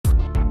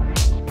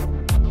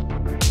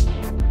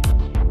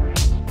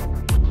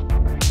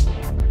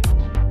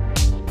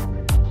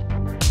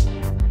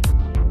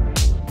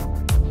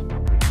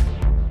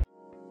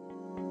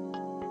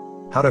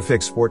How to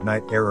fix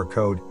Fortnite error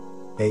code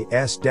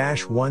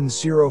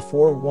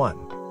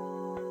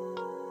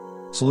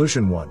AS-1041.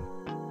 Solution 1.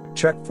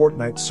 Check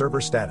Fortnite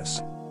server status.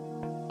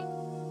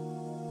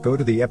 Go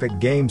to the Epic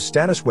Games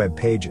status web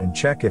page and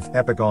check if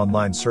Epic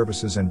Online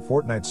services and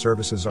Fortnite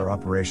services are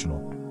operational.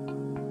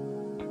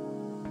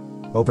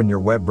 Open your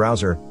web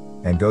browser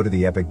and go to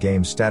the Epic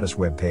Games status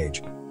web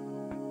page.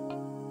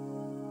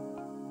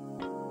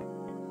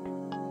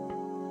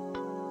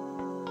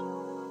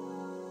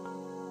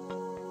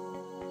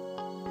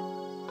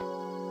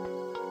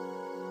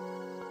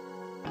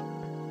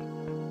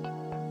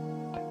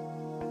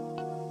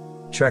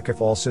 Check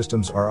if all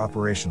systems are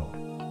operational.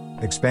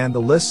 Expand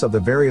the lists of the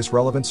various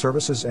relevant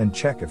services and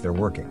check if they're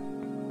working.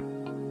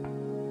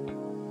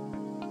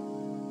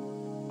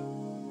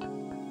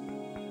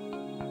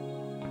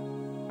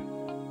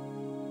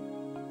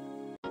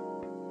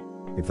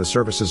 If the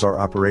services are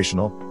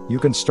operational, you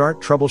can start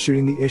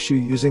troubleshooting the issue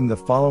using the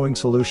following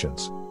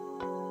solutions.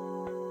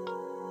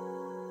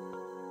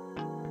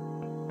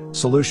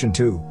 Solution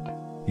 2.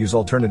 Use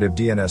alternative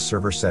DNS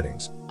server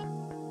settings.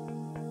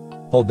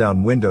 Hold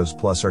down Windows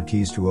plus R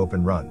keys to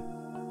open Run.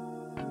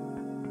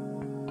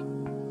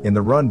 In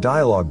the Run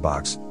dialog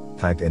box,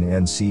 type in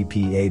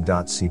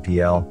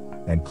ncpa.cpl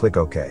and click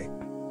OK.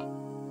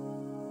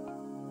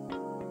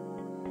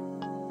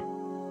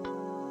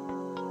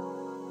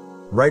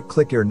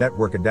 Right-click your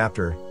network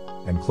adapter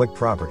and click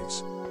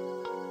Properties.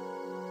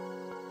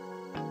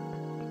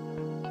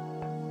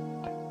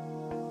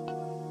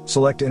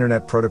 Select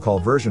Internet Protocol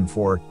version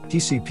 4,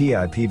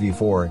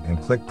 TCP/IPv4 and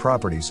click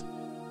Properties.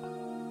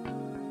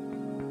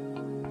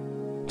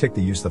 Tick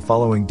the Use the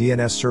following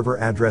DNS server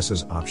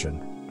addresses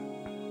option.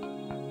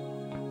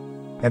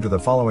 Enter the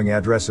following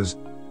addresses,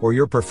 or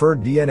your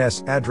preferred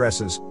DNS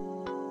addresses.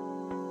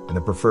 In the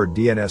preferred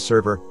DNS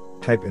server,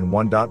 type in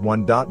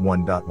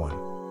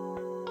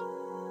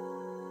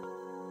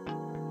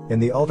 1.1.1.1. In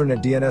the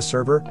alternate DNS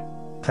server,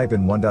 type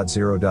in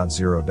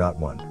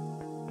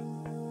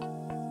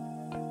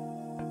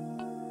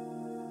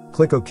 1.0.0.1.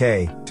 Click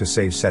OK to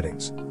save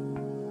settings.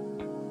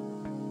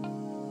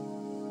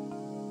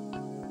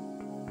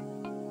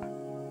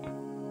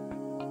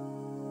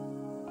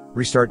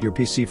 Restart your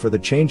PC for the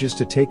changes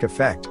to take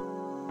effect.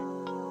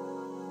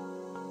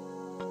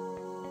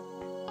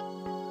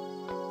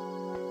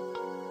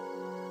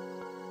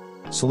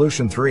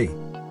 Solution 3.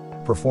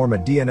 Perform a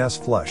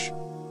DNS flush.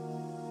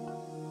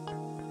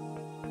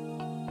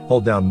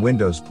 Hold down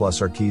Windows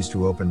plus R keys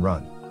to open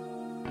Run.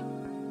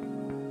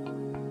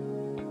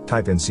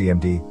 Type in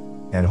CMD,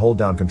 and hold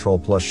down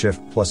Ctrl plus Shift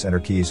plus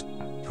Enter keys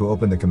to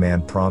open the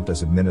command prompt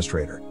as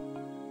administrator.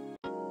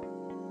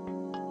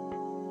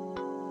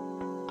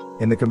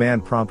 In the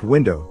command prompt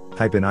window,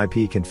 type in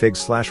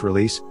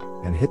ipconfig/release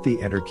and hit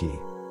the Enter key.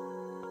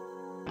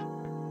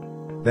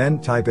 Then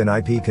type in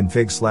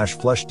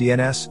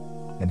ipconfig/flushdns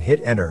and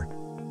hit Enter.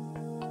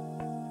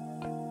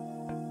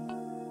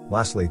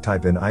 Lastly,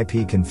 type in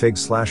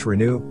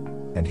ipconfig/renew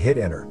and hit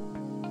Enter.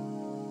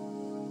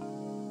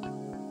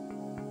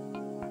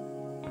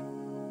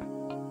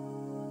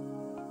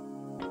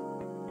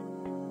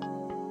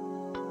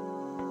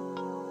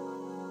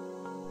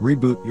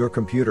 Reboot your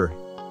computer.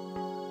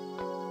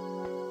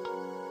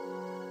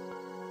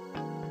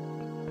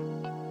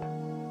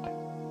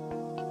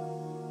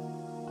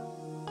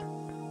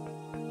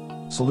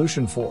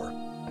 Solution 4.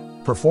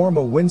 Perform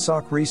a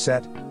Winsock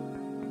reset.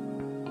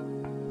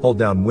 Hold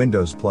down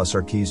Windows plus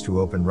R keys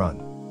to open Run.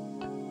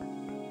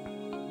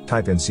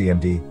 Type in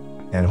CMD,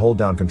 and hold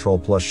down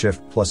Ctrl plus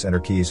Shift plus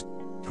Enter keys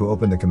to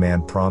open the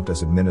command prompt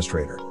as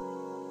administrator.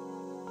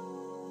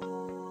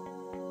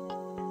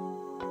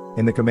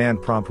 In the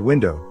command prompt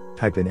window,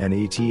 type in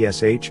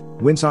netsh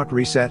Winsock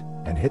reset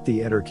and hit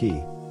the Enter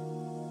key.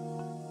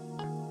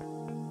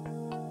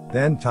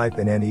 Then type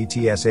in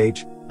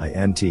netsh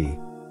int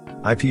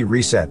IP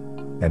reset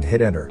and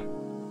hit Enter.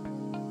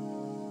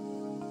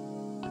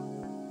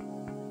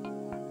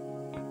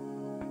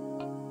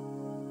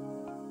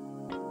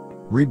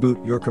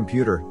 Reboot your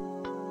computer.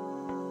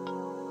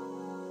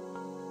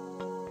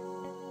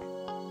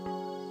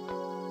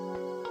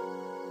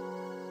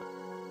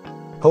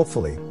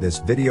 Hopefully, this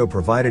video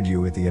provided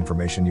you with the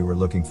information you were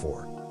looking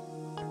for.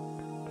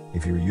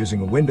 If you're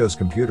using a Windows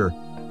computer,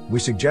 we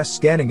suggest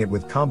scanning it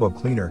with Combo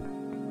Cleaner.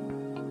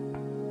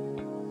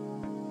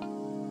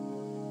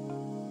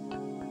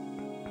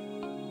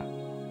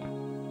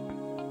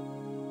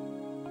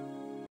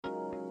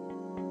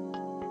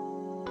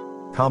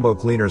 Combo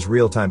Cleaner's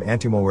real-time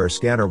anti-malware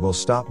scanner will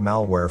stop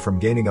malware from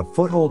gaining a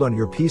foothold on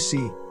your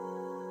PC.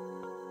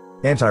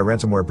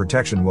 Anti-ransomware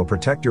protection will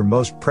protect your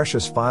most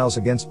precious files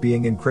against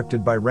being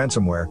encrypted by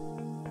ransomware.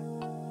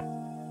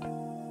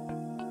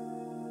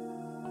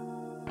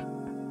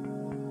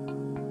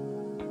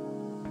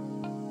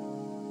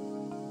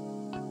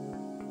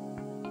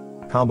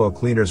 Combo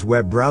Cleaner's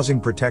web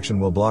browsing protection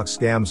will block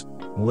scams,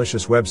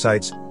 malicious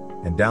websites,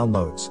 and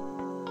downloads.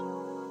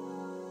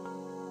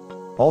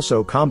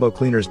 Also, Combo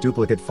Cleaner's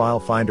Duplicate File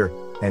Finder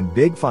and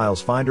Big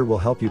Files Finder will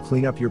help you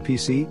clean up your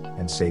PC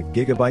and save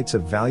gigabytes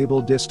of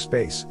valuable disk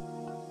space.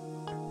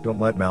 Don't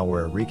let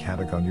malware wreak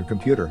havoc on your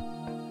computer.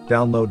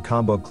 Download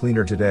Combo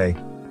Cleaner today.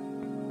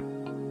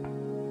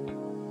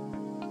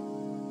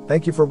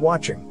 Thank you for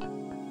watching.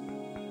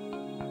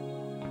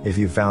 If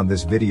you found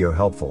this video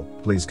helpful,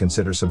 please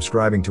consider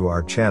subscribing to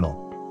our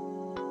channel.